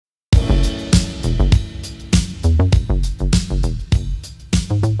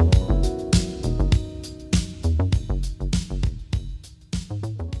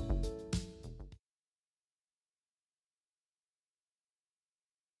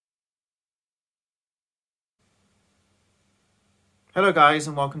Hello guys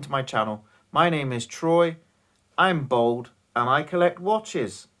and welcome to my channel. My name is Troy, I'm bold and I collect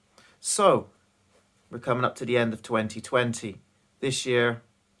watches. So, we're coming up to the end of 2020. This year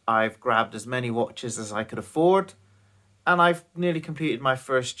I've grabbed as many watches as I could afford and I've nearly completed my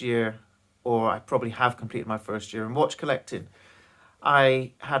first year, or I probably have completed my first year in watch collecting.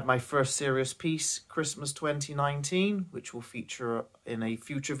 I had my first serious piece Christmas 2019, which will feature in a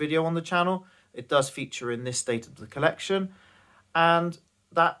future video on the channel. It does feature in this state of the collection. And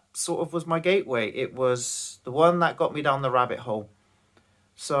that sort of was my gateway. It was the one that got me down the rabbit hole.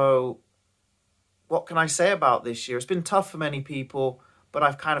 So what can I say about this year? It's been tough for many people, but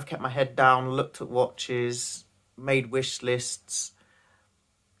I've kind of kept my head down, looked at watches, made wish lists,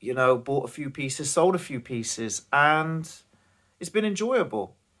 bought a few pieces, sold a few pieces, and it's been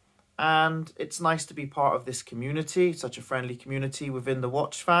enjoyable. And it's nice to be part of this community, such a friendly community within the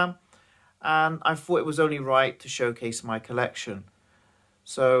watch fam. And I thought it was only right to showcase my collection.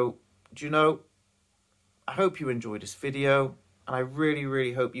 So, I hope you enjoyed this video, and I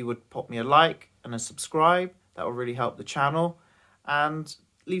really hope you would pop me a like and a subscribe. That will really help the channel. And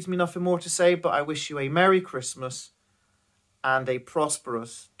leaves me nothing more to say, but I wish you a Merry Christmas and a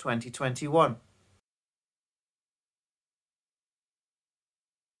prosperous 2021.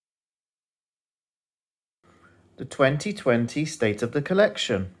 The 2020 state of the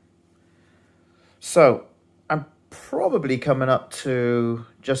collection. So, I'm probably coming up to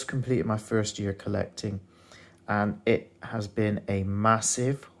just completing my first year collecting, and it has been a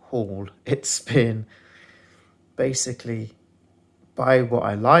massive haul. It's been basically buy what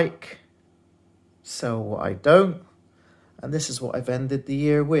I like, sell what I don't, and this is what I've ended the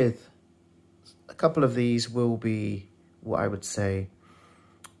year with. A couple of these will be what I would say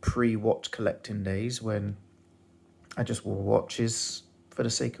pre-watch collecting days, when I just wore watches for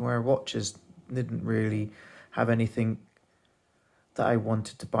the sake of wearing watches. Didn't really have anything that I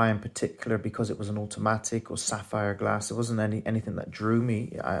wanted to buy in particular because it was an automatic or sapphire glass. It wasn't anything that drew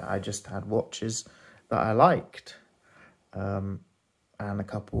me. I just had watches that I liked, and a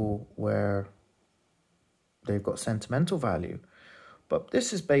couple where they've got sentimental value. But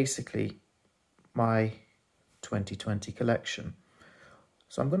this is basically my 2020 collection.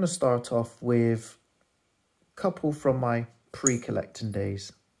 So I'm going to start off with a couple from my pre-collecting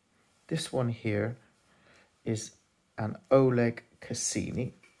days. This one here is an Oleg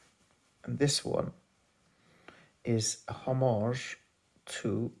Cassini, and this one is a homage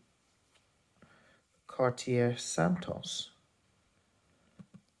to Cartier Santos.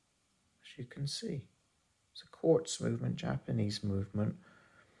 As you can see, it's a quartz movement, Japanese movement,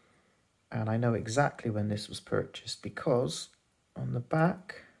 and I know exactly when this was purchased because on the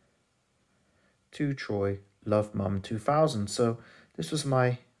back, to Troy, Love Mum 2000. So this was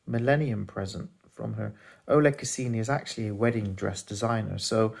my millennium present from her. Oleg Cassini is actually a wedding dress designer,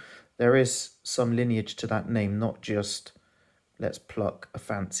 so there is some lineage to that name, not just let's pluck a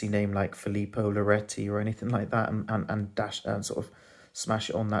fancy name like Filippo Loretti or anything like that and dash and sort of smash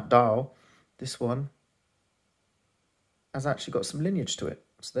it on that dial. This one has actually got some lineage to it.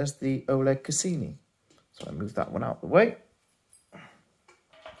 So there's the Oleg Cassini. So I move that one out the way.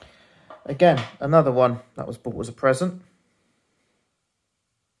 Again, another one that was bought as a present.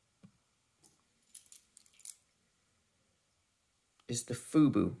 Is the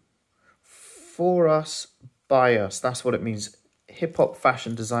FUBU. For us, by us. That's what it means. Hip-hop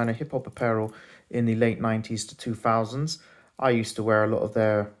fashion designer, hip-hop apparel in the late 90s to 2000s. I used to wear a lot of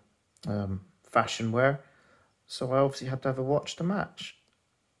their fashion wear, so I obviously had to have a watch to match.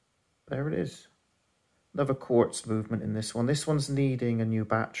 There it is. Another quartz movement in this one. This one's needing a new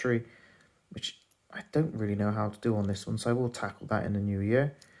battery, which I don't really know how to do on this one, so I will tackle that in the new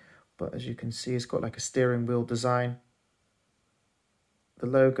year. But as you can see, it's got like a steering wheel design. The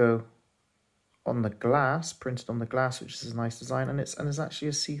logo on the glass, printed on the glass, which is a nice design, and it's actually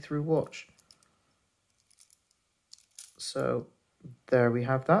a see-through watch. So there we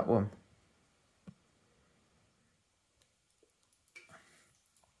have that one.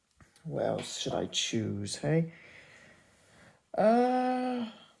 What else should I choose, hey?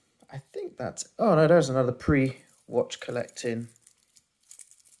 I think that's... Oh, no, there's another pre-watch collecting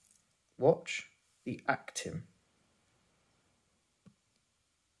watch. The Actim.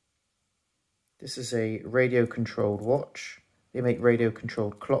 This is a radio-controlled watch. They make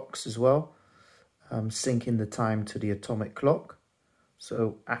radio-controlled clocks as well, syncing the time to the atomic clock.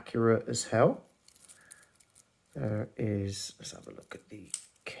 So accurate as hell. There is... Let's have a look at the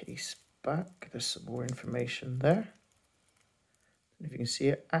case back. There's some more information there. If you can see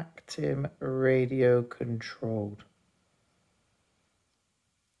it, Actim radio controlled.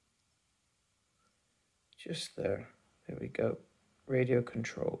 Just there. There we go. radio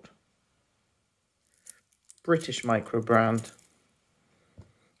controlled. British micro brand.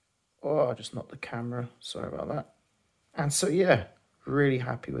 Oh, I just knocked the camera. Sorry about that. And so, yeah, really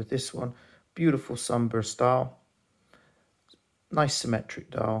happy with this one. Beautiful sunburst dial. Nice symmetric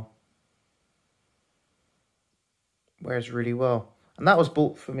dial. Wears really well. And that was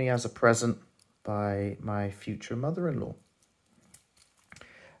bought for me as a present by my future mother-in-law.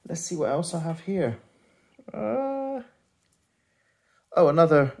 Let's see what else I have here. Oh,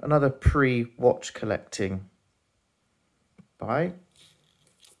 another pre-watch collecting buy.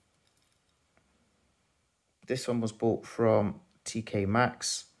 This one was bought from TK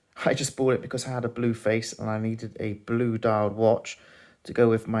Maxx. I just bought it because I had a blue face and I needed a blue dialed watch to go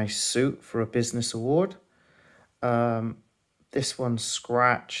with my suit for a business award. This one's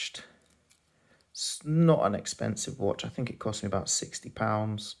scratched. It's not an expensive watch. I think it cost me about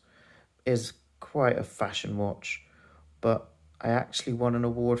 £60. Is quite a fashion watch, but I actually won an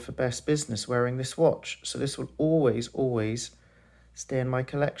award for best business wearing this watch. So this will always stay in my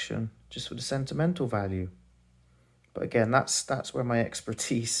collection just for the sentimental value. But again, that's where my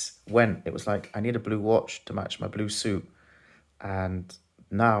expertise went. It was like, I need a blue watch to match my blue suit. And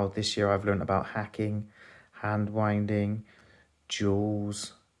now this year I've learned about hacking, hand winding,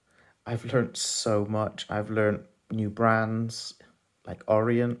 jewels. I've learned so much. I've learned new brands like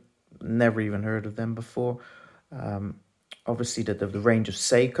Orient. Never even heard of them before. Obviously the range of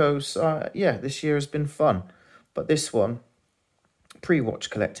Seikos. Yeah, this year has been fun. But this one, pre-watch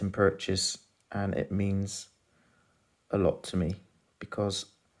collecting purchase, and it means a lot to me because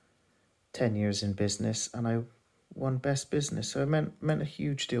 10 years in business and I won best business, so it meant a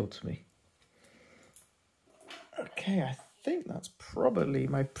huge deal to me. Okay, I think that's probably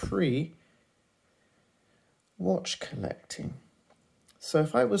my pre-watch collecting. So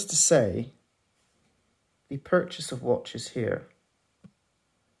if I was to say the purchase of watches here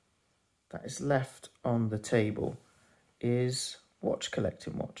that is left on the table is watch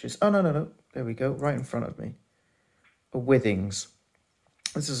collecting watches. Oh, no. There we go, right in front of me. A Withings.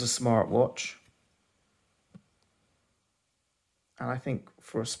 This is a smartwatch. And I think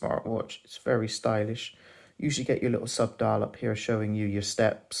for a smartwatch, it's very stylish. You usually get your little sub-dial up here showing you your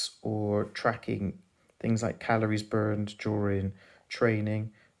steps or tracking things like calories burned during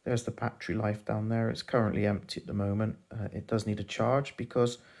training. There's the battery life down there. It's currently empty at the moment. It does need a charge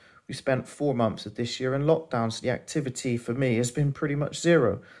because we spent 4 months of this year in lockdown. So the activity for me has been pretty much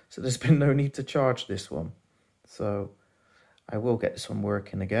zero. So there's been no need to charge this one. So I will get this one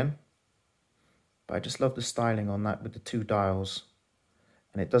working again. But I just love the styling on that with the 2 dials.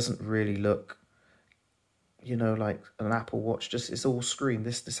 And it doesn't really look, you know, like an Apple Watch. Just it's all screen.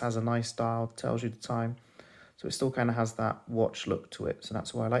 This has a nice dial, tells you the time. So it still kind of has that watch look to it. So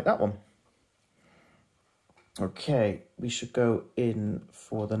that's why I like that one. Okay, we should go in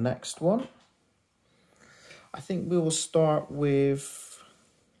for the next one. I think we will start with,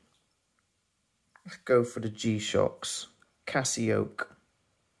 let's go for the G-Shocks. Casio,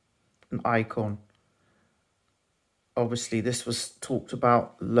 an icon. Obviously, this was talked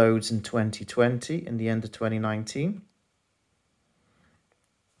about loads in 2020, in the end of 2019.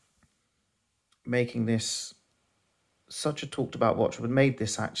 Making this such a talked about watch would made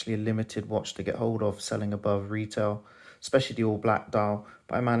this actually a limited watch to get hold of, selling above retail, especially the all black dial.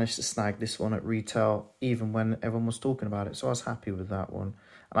 But I managed to snag this one at retail even when everyone was talking about it, so I was happy with that one.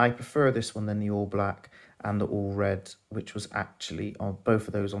 And I prefer this one than the all black and the all red, which was actually on both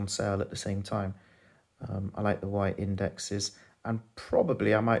of those on sale at the same time. I like the white indexes, and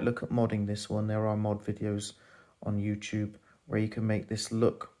probably I might look at modding this one. There are mod videos on YouTube where you can make this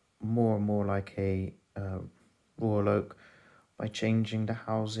look more and more like a Royal Oak by changing the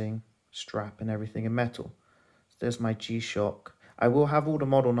housing, strap and everything in metal. So there's my G-Shock. I will have all the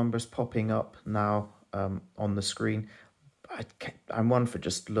model numbers popping up now on the screen. I'm one for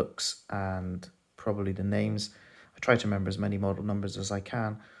just looks and probably the names. I try to remember as many model numbers as I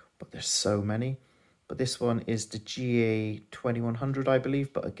can, but there's so many. But this one is the GA 2100, I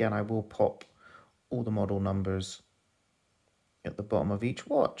believe. But again, I will pop all the model numbers at the bottom of each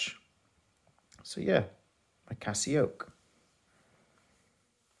watch. So yeah, my Casio.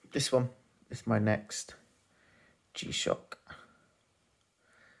 This one is my next G-Shock.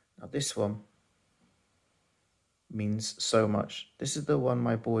 Now this one means so much. This is the one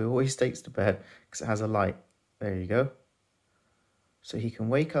my boy always takes to bed because it has a light. There you go. So he can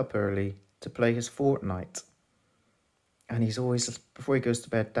wake up early to play his Fortnite. And he's always, before he goes to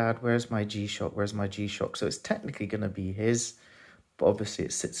bed, Dad, where's my G-Shock? Where's my G-Shock? So it's technically going to be his, but obviously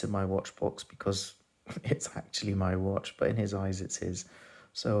it sits in my watch box because it's actually my watch, but in his eyes it's his.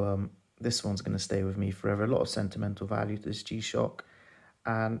 So This one's going to stay with me forever. A lot of sentimental value to this G-Shock.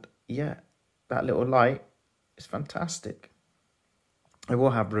 And yeah, that little light is fantastic. I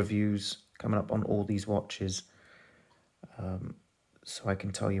will have reviews coming up on all these watches, so I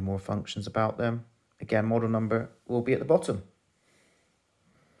can tell you more functions about them. Again, model number will be at the bottom.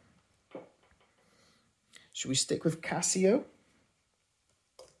 Should we stick with Casio?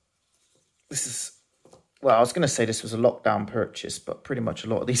 This is, well, I was going to say this was a lockdown purchase, but pretty much a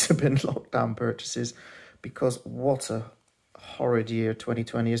lot of these have been lockdown purchases, because what a horrid year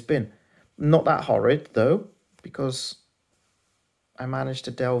 2020 has been. Not that horrid, though, because I managed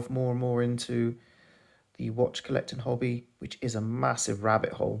to delve more and more into the watch collecting hobby, which is a massive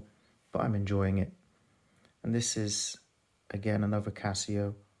rabbit hole, but I'm enjoying it. And this is, again, another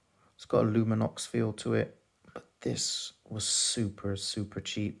Casio. It's got a Luminox feel to it, but this was super, super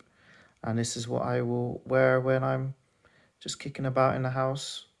cheap. And this is what I will wear when I'm just kicking about in the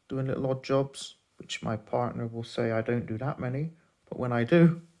house, doing little odd jobs, which my partner will say I don't do that many. But when I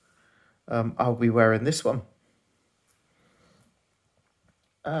do, I'll be wearing this one.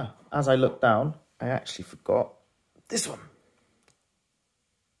 As I look down, I actually forgot this one.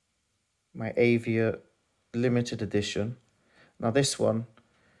 My Avia limited edition. Now this one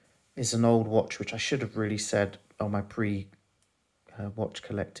is an old watch, which I should have really said on my watch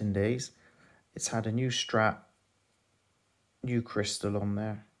collecting days. It's had a new strap, new crystal on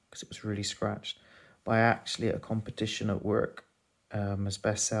there, because it was really scratched. But I actually, at a competition at work, as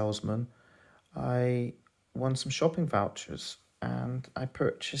best salesman, I won some shopping vouchers, and I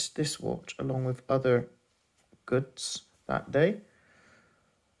purchased this watch along with other goods that day.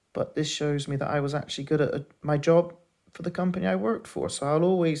 But this shows me that I was actually good at my job for the company I worked for. So I'll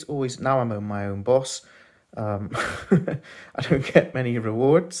always, now I'm my own boss. I don't get many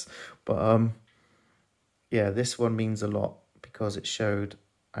rewards, but yeah, this one means a lot because it showed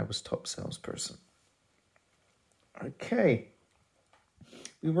I was top salesperson. Okay,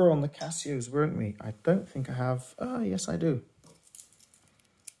 we were on the Casios, weren't we? I don't think I have. Oh, yes, I do.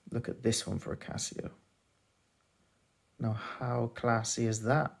 Look at this one for a Casio. Now, how classy is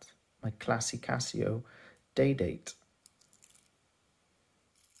that? My classy Casio day date.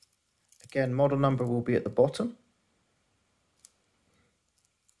 Again, model number will be at the bottom.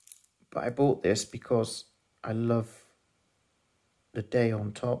 But I bought this because I love the day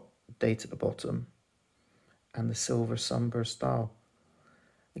on top, date at the bottom, and the silver sunburst dial.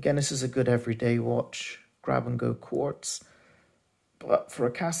 Again, this is a good everyday watch, grab and go quartz. But for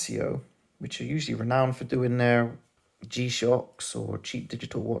a Casio, which are usually renowned for doing their G-Shocks or cheap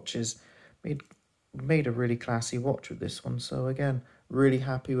digital watches, made a really classy watch with this one. So again, really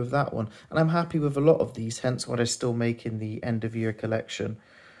happy with that one. And I'm happy with a lot of these, hence why they're still making the end of year collection.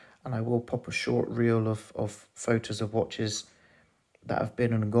 And I will pop a short reel of photos of watches that have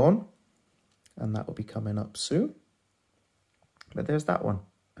been and gone. And that will be coming up soon. But there's that one.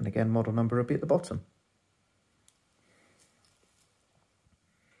 And again, model number will be at the bottom.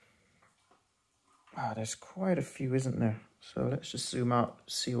 There's quite a few, isn't there? So let's just zoom out,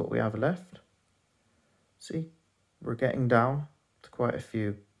 see what we have left. See, we're getting down to quite a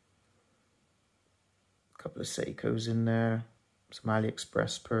few. A couple of Seikos in there, some Ali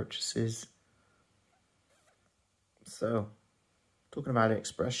Express purchases. So, talking of Ali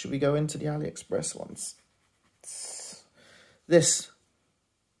Express, should we go into the Ali Express ones? This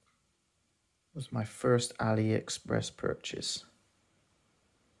was my first Ali Express purchase.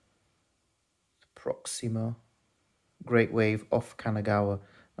 Proxima Great Wave off Kanagawa.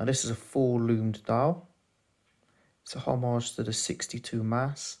 Now this is a full loomed dial. It's a homage to the 62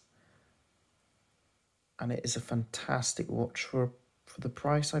 mass. And it is a fantastic watch for the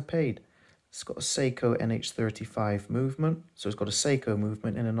price I paid. It's got a Seiko NH35 movement. So it's got a Seiko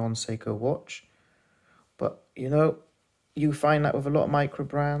movement in a non-Seiko watch. But, you know, you find that with a lot of micro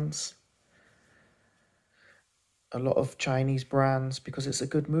brands. A lot of Chinese brands, because it's a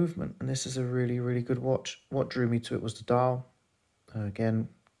good movement, and this is a really, really good watch. What drew me to it was the dial. Again,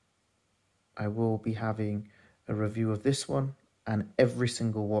 I will be having a review of this one and every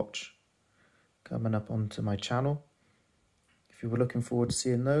single watch coming up onto my channel. If you were looking forward to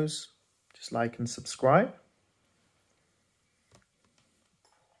seeing those, just like and subscribe.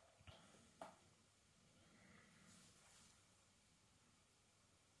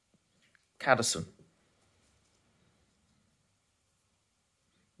 Cadison.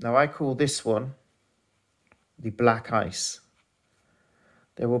 Now I call this one the Black Ice.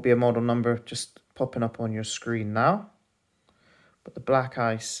 There will be a model number just popping up on your screen now. But the Black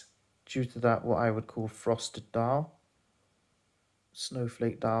Ice, due to that what I would call frosted dial,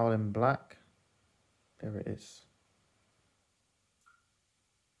 snowflake dial in black. There it is.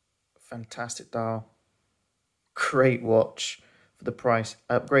 Fantastic dial. Great watch for the price.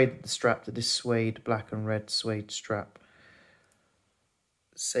 I upgraded the strap to this suede, black and red suede strap.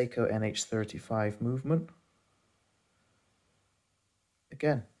 Seiko NH35 movement.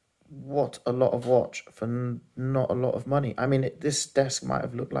 Again, what a lot of watch for not a lot of money. I mean, this desk might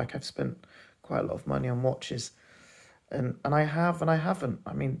have looked like I've spent quite a lot of money on watches. And I have and I haven't.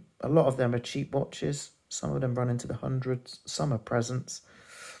 I mean, a lot of them are cheap watches. Some of them run into the hundreds. Some are presents.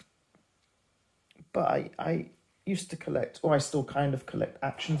 But I used to collect, or I still kind of collect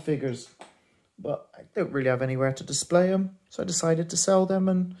action figures. But I don't really have anywhere to display them. So I decided to sell them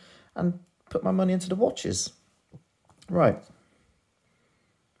and put my money into the watches. Right.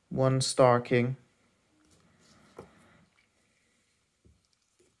 1 Star King.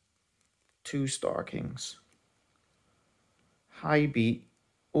 2 Star Kings. High beat,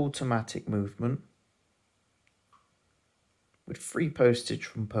 automatic movement. With free postage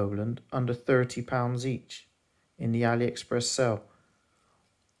from Poland, under £30 each in the Ali Express sale.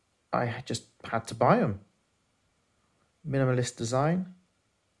 I just had to buy them. Minimalist design,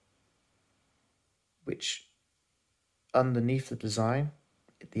 which underneath the design,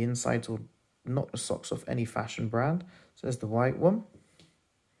 the insides will knock the socks off any fashion brand. So there's the white one.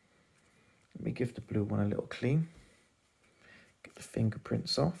 Let me give the blue one a little clean. Get the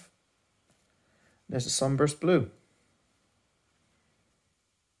fingerprints off. There's the sunburst blue.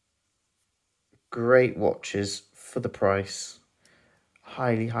 Great watches for the price.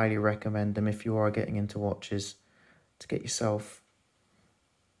 Highly, highly recommend them if you are getting into watches, to get yourself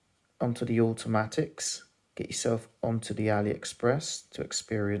onto the automatics, get yourself onto the Ali Express to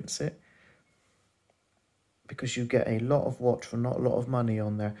experience it, because you get a lot of watch for not a lot of money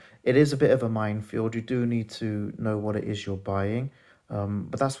on there. It is a bit of a minefield. You do need to know what it is you're buying,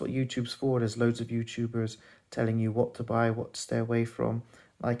 but that's what YouTube's for. There's loads of YouTubers telling you what to buy, what to stay away from.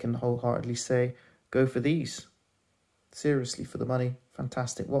 I can wholeheartedly say, go for these. Seriously, for the money,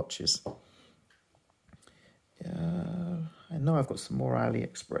 fantastic watches. I know I've got some more Ali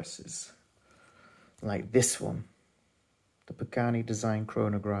Expresses, like this one, the Pagani Design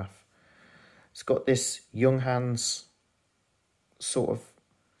Chronograph. It's got this young hands sort of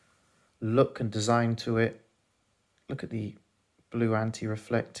look and design to it. Look at the blue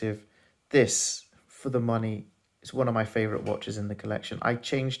anti-reflective. This, for the money, is one of my favourite watches in the collection. I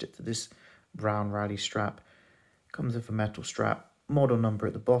changed it to this brown rally strap. Comes with a metal strap, model number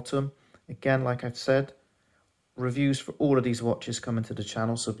at the bottom. Again, like I've said, reviews for all of these watches coming to the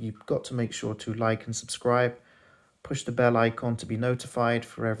channel, so you've got to make sure to like and subscribe. Push the bell icon to be notified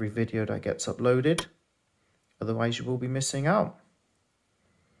for every video that gets uploaded. Otherwise, you will be missing out.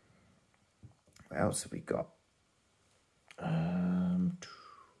 What else have we got?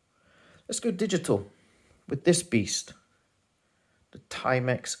 Let's go digital with this beast. The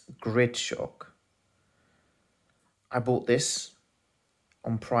Timex Grid Shock. I bought this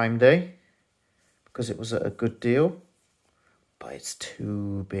on Prime Day because it was at a good deal, but it's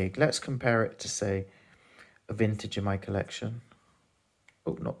too big. Let's compare it to, say, a vintage in my collection.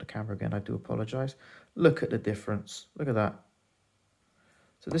 Oh, not the camera again, I do apologise. Look at the difference, look at that.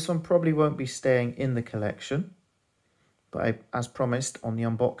 So this one probably won't be staying in the collection, but as promised on the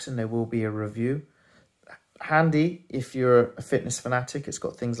unboxing, there will be a review. Handy if you're a fitness fanatic. It's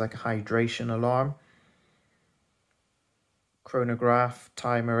got things like a hydration alarm, chronograph,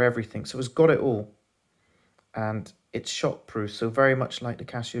 timer, everything. So it's got it all. And it's shock proof, so very much like the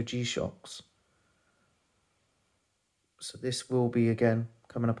Casio G-Shocks. So this will be, again,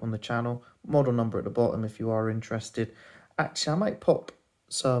 coming up on the channel. Model number at the bottom if you are interested. Actually, I might pop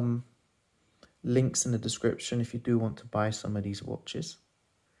some links in the description if you do want to buy some of these watches.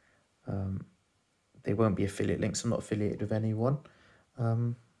 They won't be affiliate links. I'm not affiliated with anyone.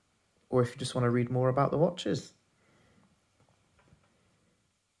 Or if you just want to read more about the watches.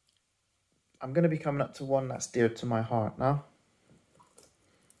 I'm going to be coming up to one that's dear to my heart now.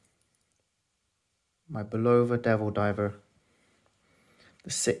 My beloved Devil Diver,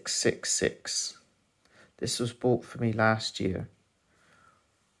 the 666. This was bought for me last year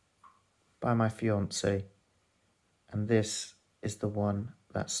by my fiance, and this is the one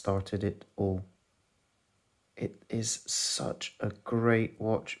that started it all. It is such a great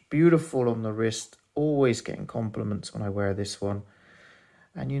watch, beautiful on the wrist, always getting compliments when I wear this one.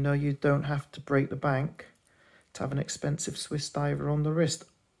 And you know, you don't have to break the bank to have an expensive Swiss diver on the wrist.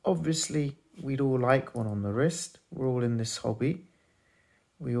 Obviously, we'd all like one on the wrist. We're all in this hobby.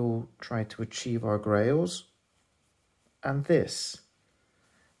 We all try to achieve our grails. And this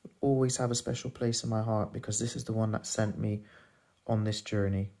will always have a special place in my heart because this is the one that sent me on this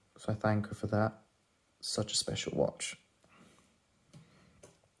journey. So I thank her for that. Such a special watch.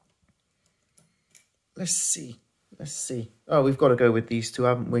 let's see. Let's see. Oh, we've got to go with these two,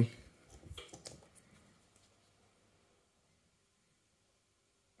 haven't we?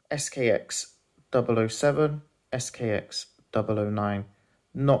 SKX 007, SKX 009.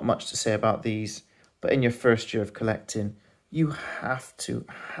 Not much to say about these, but in your first year of collecting, you have to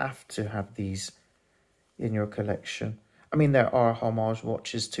have these in your collection. I mean, there are homage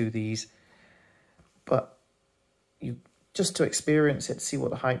watches to these, but you just to experience it, see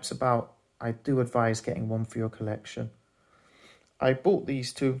what the hype's about, I do advise getting one for your collection. I bought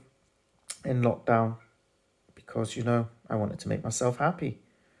these two in lockdown because, you know, I wanted to make myself happy.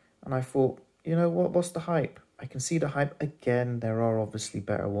 And I thought, you know what, what's the hype? I can see the hype. Again, there are obviously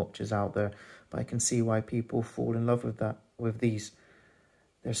better watches out there, but I can see why people fall in love with these.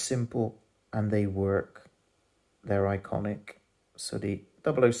 They're simple and they work. They're iconic. So the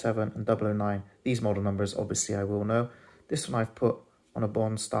 007 and 009, these model numbers, obviously I will know. This one I've put on a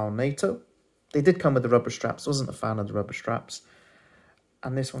Bond style NATO. They did come with the rubber straps. Wasn't a fan of the rubber straps.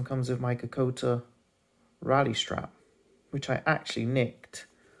 And this one comes with my Dakota rally strap, which I actually nicked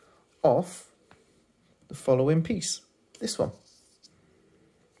off the following piece. This one.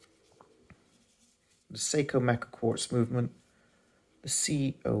 The Seiko Mecha Quartz Movement. The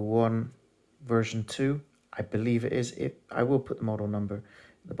C01 version 2. I believe it is. I will put the model number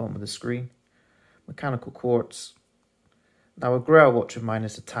at the bottom of the screen. Mechanical quartz. Now a grail watch of mine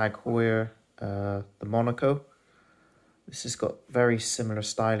is the Tag Heuer, the Monaco. This has got very similar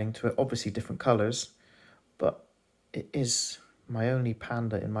styling to it. Obviously different colours, but it is my only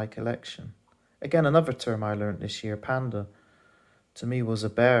Panda in my collection. Again, another term I learned this year, Panda, to me was a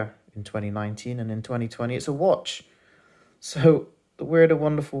bear in 2019, and in 2020 it's a watch. So the weird and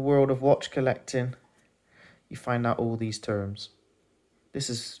wonderful world of watch collecting, you find out all these terms. This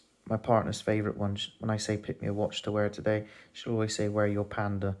is my partner's favourite one. When I say pick me a watch to wear today, she'll always say wear your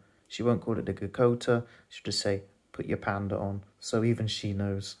Panda. She won't call it the Dakota, she'll just say put your Panda on. So even she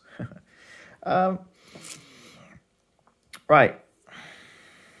knows. Right.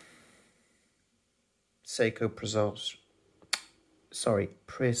 Seiko Presage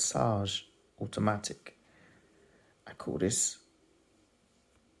Automatic. I call this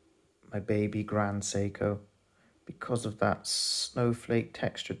my baby Grand Seiko because of that snowflake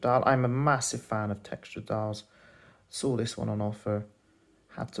texture dial. I'm a massive fan of texture dials. Saw this one on offer,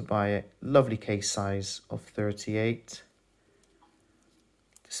 had to buy it. Lovely case size of 38.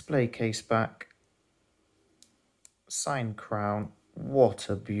 Display case back. Signed crown. What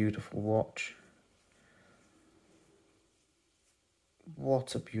a beautiful watch.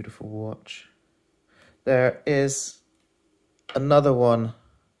 What a beautiful watch. There is another one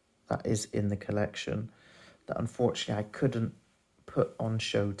that is in the collection that unfortunately I couldn't put on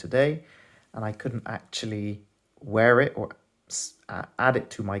show today, and I couldn't actually wear it or add it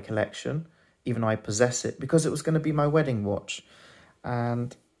to my collection, even though I possess it, because it was going to be my wedding watch.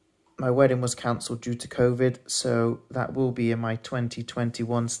 And my wedding was cancelled due to COVID, so that will be in my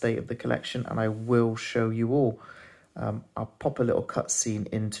 2021 state of the collection, and I will show you all. I'll pop a little cutscene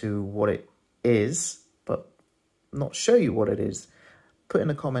into what it is, but not show you what it is. Put in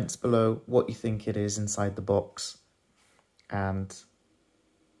the comments below what you think it is inside the box. And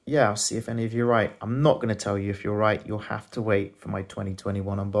yeah, I'll see if any of you are right. I'm not going to tell you if you're right. You'll have to wait for my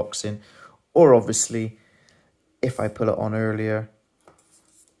 2021 unboxing. Or obviously, if I put it on earlier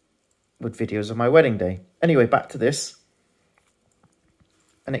with videos of my wedding day. Anyway, back to this.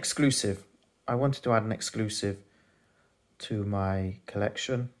 An exclusive. I wanted to add an exclusive to my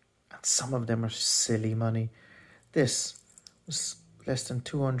collection, and some of them are silly money. This was less than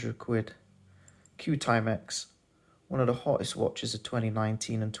 200 quid. Q-Timex, one of the hottest watches of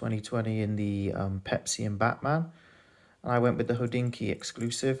 2019 and 2020 in the Pepsi and Batman, and I went with the Hodinkee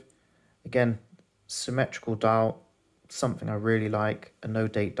exclusive. Again, symmetrical dial, something I really like. A no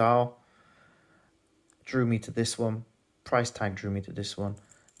date dial drew me to this one. Price tag drew me to this one.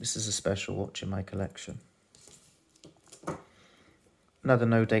 This is a special watch in my collection. Another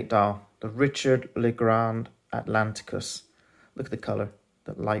no-date dial, the Richard Legrand Atlanticus. Look at the colour,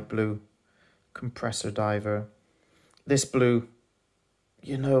 that light blue, compressor diver. This blue,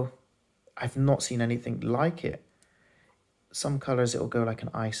 you know, I've not seen anything like it. Some colours it'll go like an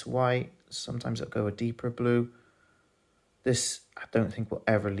ice white, sometimes it'll go a deeper blue. This I don't think will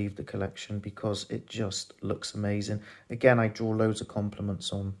ever leave the collection because it just looks amazing. Again, I draw loads of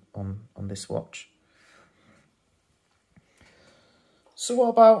compliments on this watch. So what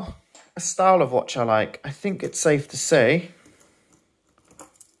about a style of watch I like? I think it's safe to say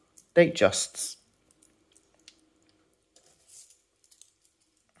Datejusts.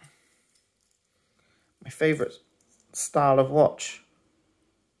 My favourite style of watch.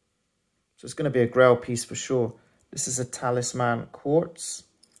 So it's going to be a grail piece for sure. This is a talisman quartz.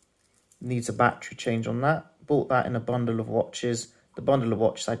 Needs a battery change on that. Bought that in a bundle of watches. The bundle of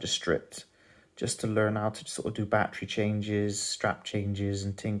watches I just stripped just to learn how to sort of do battery changes, strap changes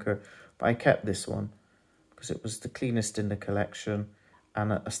and tinker. But I kept this one because it was the cleanest in the collection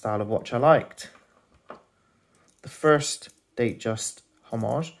and a style of watch I liked. The first Datejust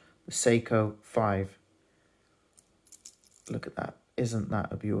homage, the Seiko 5. Look at that. Isn't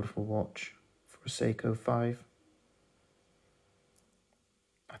that a beautiful watch for a Seiko 5?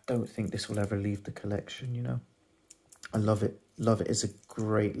 I don't think this will ever leave the collection, you know. I love it. Love it. It's a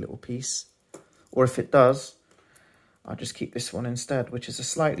great little piece. Or if it does, I'll just keep this one instead, which is a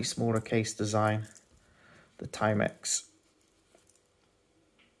slightly smaller case design. The Timex.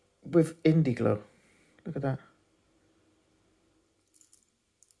 With Indiglo. Look at that.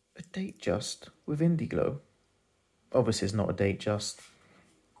 A Datejust with Indiglo. Obviously it's not a Datejust.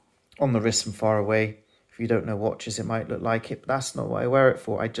 On the wrist from far away. If you don't know watches, it might look like it, but that's not what I wear it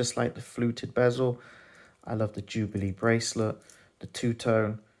for. I just like the fluted bezel. I love the Jubilee bracelet, the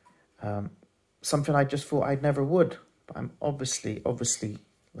two-tone. Something I just thought I never would. But I'm obviously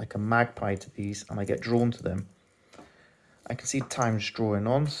like a magpie to these, and I get drawn to them. I can see time's drawing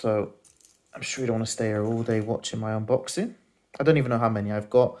on, so I'm sure you don't want to stay here all day watching my unboxing. I don't even know how many I've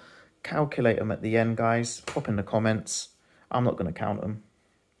got. Calculate them at the end, guys. Pop in the comments. I'm not going to count them.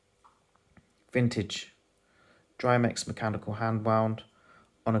 Vintage. Drymex mechanical hand wound.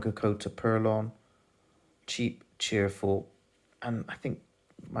 Onagakota Perlon. Cheap, cheerful. And I think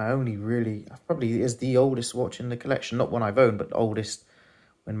my only really, probably is the oldest watch in the collection. Not one I've owned, but the oldest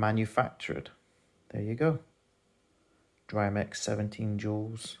when manufactured. There you go. Drymex 17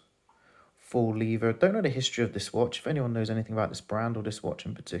 jewels. Full lever. Don't know the history of this watch. If anyone knows anything about this brand or this watch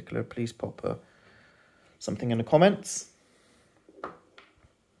in particular, please pop something in the comments.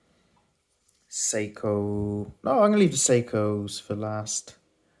 Seiko. No, I'm going to leave the Seikos for last.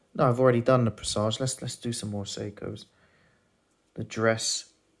 No, I've already done the Presage. Let's do some more Seikos. The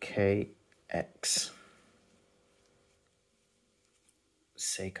Dress KX.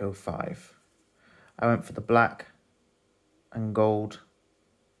 Seiko 5. I went for the black and gold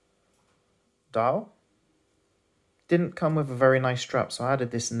dial. Didn't come with a very nice strap, so I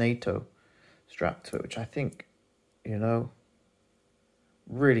added this NATO strap to it, which I think, you know,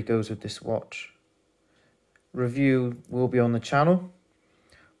 really goes with this watch. Review will be on the channel.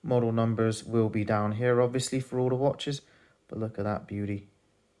 Model numbers will be down here, obviously, for all the watches. But look at that beauty.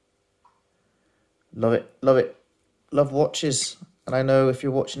 Love it, love it. Love watches. And I know if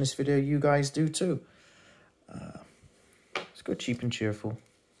you're watching this video, you guys do too. Let's go cheap and cheerful.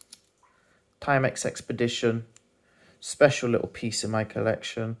 Timex Expedition. Special little piece in my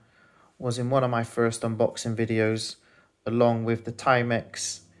collection. Was in one of my first unboxing videos, along with the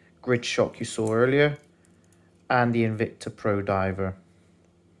Timex Grid Shock you saw earlier, and the Invicta Pro Diver.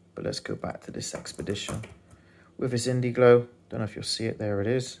 But let's go back to this Expedition. With this Indiglo, don't know if you'll see it, there it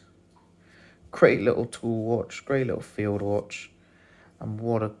is. Great little tool watch, great little field watch. And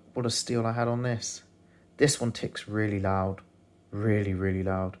what a steal I had on this. This one ticks really loud, really, really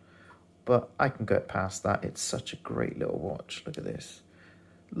loud. But I can get past that. It's such a great little watch. Look at this.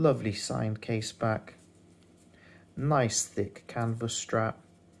 Lovely signed case back. Nice thick canvas strap.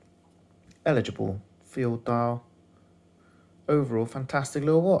 Eligible field dial. Overall, fantastic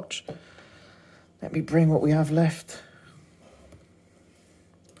little watch. Let me bring what we have left.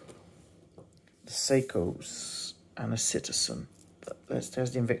 The Seikos and a Citizen. There's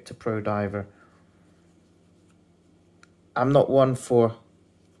the Invicta Pro Diver. I'm not one for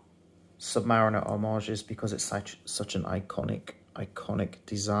Submariner homages because it's such an iconic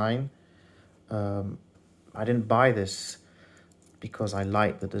design. I didn't buy this because I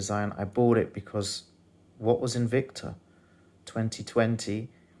liked the design. I bought it because what was Invicta? 2020,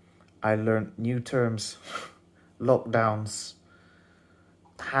 I learned new terms. Lockdowns,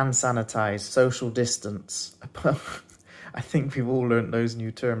 hand sanitize, social distance. I think we've all learned those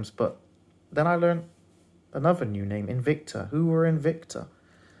new terms, but then I learned another new name, Invicta. Who were Invicta?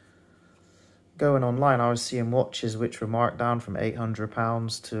 Going online, I was seeing watches which were marked down from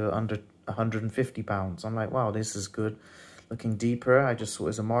 £800 to under £150. I'm like, wow, this is good. Looking deeper, I just saw it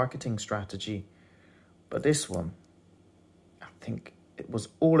as a marketing strategy. But this one, I think it was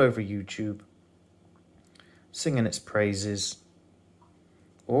all over YouTube, singing its praises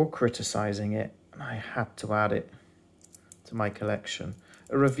or criticizing it, and I had to add it to my collection.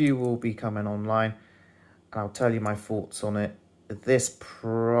 A review will be coming online, and I'll tell you my thoughts on it. This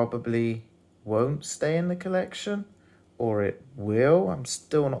probably won't stay in the collection, or it will. I'm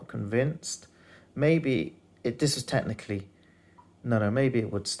still not convinced. Maybe this was technically No, maybe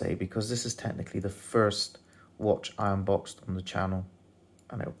it would stay because this is technically the first watch I unboxed on the channel.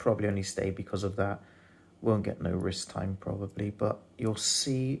 And it'll probably only stay because of that. Won't get no wrist time probably, but you'll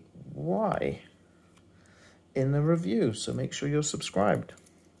see why in the review. So make sure you're subscribed.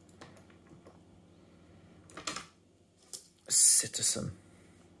 Citizen.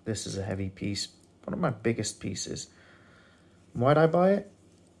 This is a heavy piece, one of my biggest pieces. Why'd I buy it?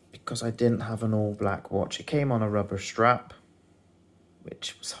 Because I didn't have an all black watch. It came on a rubber strap,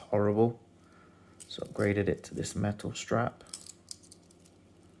 which was horrible. So upgraded it to this metal strap,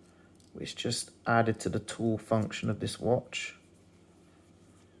 which just added to the tool function of this watch.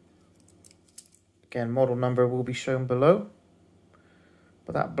 Again, model number will be shown below.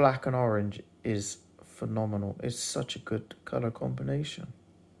 But that black and orange is phenomenal. It's such a good color combination.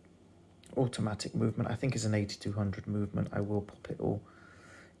 Automatic movement, I think is an 8200 movement. I will pop it all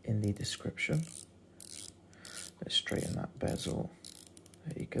in the description. Let's straighten that bezel.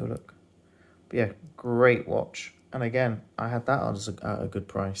 There you go, look. But yeah, great watch. And again, I had that at a good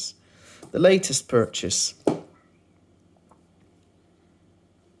price. The latest purchase.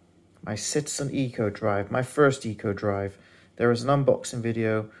 My Citizen Eco Drive, my first Eco Drive. There is an unboxing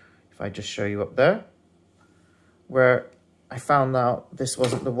video, if I just show you up there, where I found out this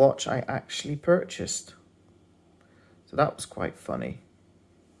wasn't the watch I actually purchased. So that was quite funny.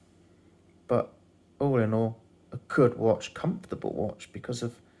 But all in all, a good watch, comfortable watch because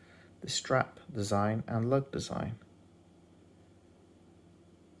of the strap design and lug design.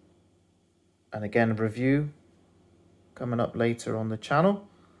 And again, review coming up later on the channel.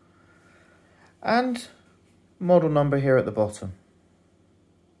 And model number here at the bottom.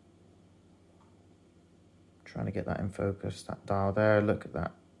 Trying to get that in focus, that dial there, look at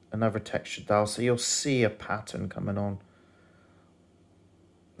that. Another textured dial, so you'll see a pattern coming on.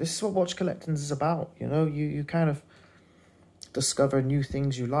 This is what watch collecting is about, you know, you kind of discover new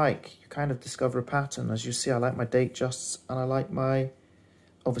things you like. You kind of discover a pattern. As you see, I like my date justs, and I like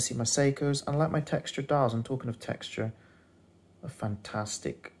obviously my Seikos, and I like my textured dials. I'm talking of texture, a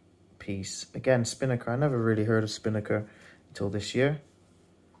fantastic piece. Again, Spinnaker, I never really heard of Spinnaker until this year.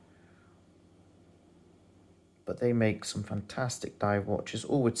 But they make some fantastic dive watches,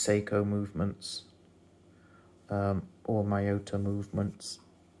 all with Seiko movements, or Miyota movements.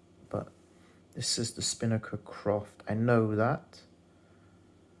 But this is the Spinnaker Croft. I know that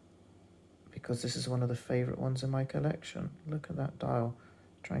because this is one of the favorite ones in my collection. Look at that dial.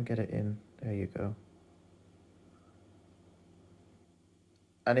 Try and get it in. There you go.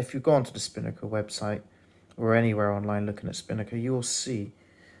 And if you go onto the Spinnaker website or anywhere online looking at Spinnaker, you will see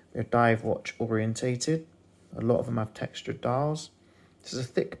they're dive watch orientated. A lot of them have textured dials. This is a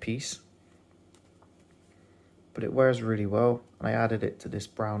thick piece, but it wears really well. And I added it to this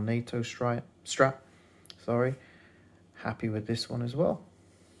brown NATO strap. Sorry. Happy with this one as well.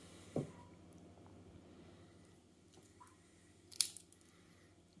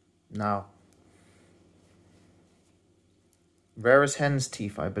 Now, rare as hen's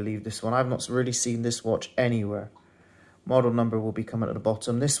teeth, I believe this one. I've not really seen this watch anywhere. Model number will be coming at the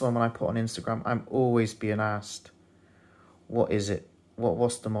bottom. This one, when I put on Instagram, I'm always being asked, what is it?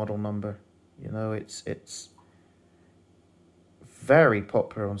 What's the model number? You know, it's very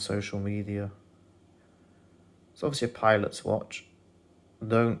popular on social media. It's obviously a pilot's watch.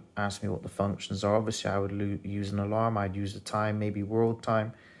 Don't ask me what the functions are. Obviously, I would use an alarm. I'd use the time, maybe world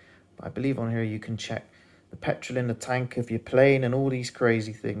time. But I believe on here you can check the petrol in the tank of your plane and all these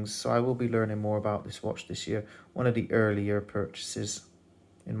crazy things. So I will be learning more about this watch this year. One of the earlier purchases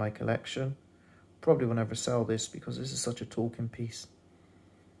in my collection. Probably will never sell this because this is such a talking piece.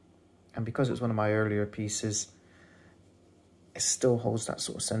 And because it's one of my earlier pieces, it still holds that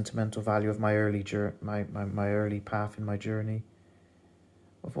sort of sentimental value of my early my early path in my journey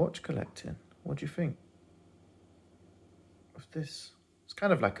of watch collecting. What do you think of this? It's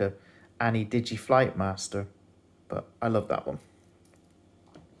kind of like a Annie Digi Flight Master, but I love that one.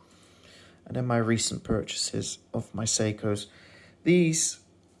 And then my recent purchases of my Seikos. These,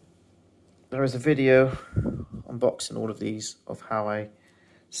 there is a video unboxing all of these of how I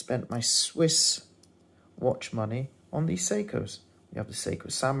spent my Swiss watch money on these Seikos. We have the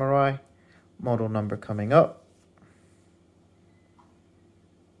Seiko Samurai, model number coming up.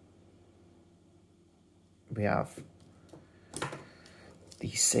 We have the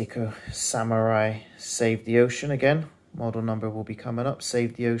Seiko Samurai Save the Ocean again. Model number will be coming up.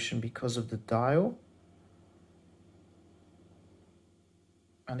 Save the Ocean because of the dial.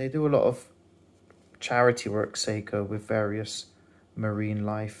 And they do a lot of charity work, Seiko, with various marine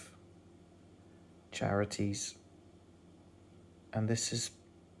life charities. And this is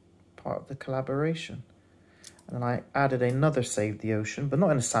part of the collaboration. And I added another Save the Ocean, but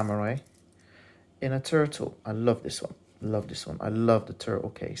not in a samurai, in a turtle. I love this one. Love this one. I love the turtle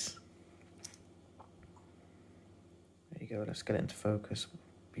case. There you go. Let's get it into focus.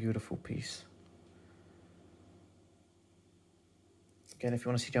 Beautiful piece. Again, if you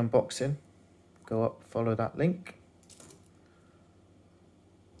want to see the unboxing, go up, follow that link.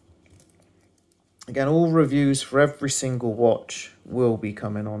 Again, all reviews for every single watch will be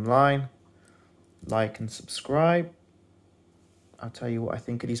coming online. Like and subscribe. I'll tell you what I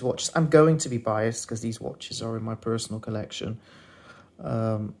think of these watches. I'm going to be biased because these watches are in my personal collection.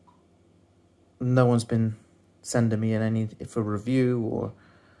 No one's been sending me in any for review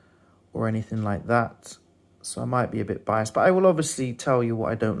or anything like that. So I might be a bit biased. But I will obviously tell you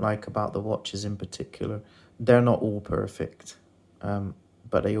what I don't like about the watches in particular. They're not all perfect.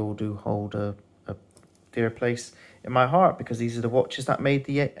 But they all do hold a dear place in my heart because these are the watches that made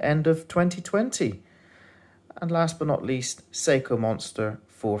the end of 2020. And last but not least, Seiko Monster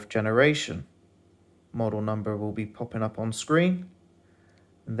 4th generation. Model number will be popping up on screen.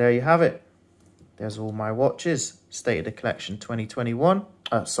 And there you have it. There's all my watches. State of the collection 2021.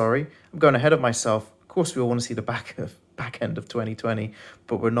 Sorry, I'm going ahead of myself. Of course, we all want to see the back end of 2020,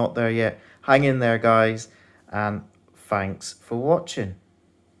 but we're not there yet. Hang in there, guys, and thanks for watching.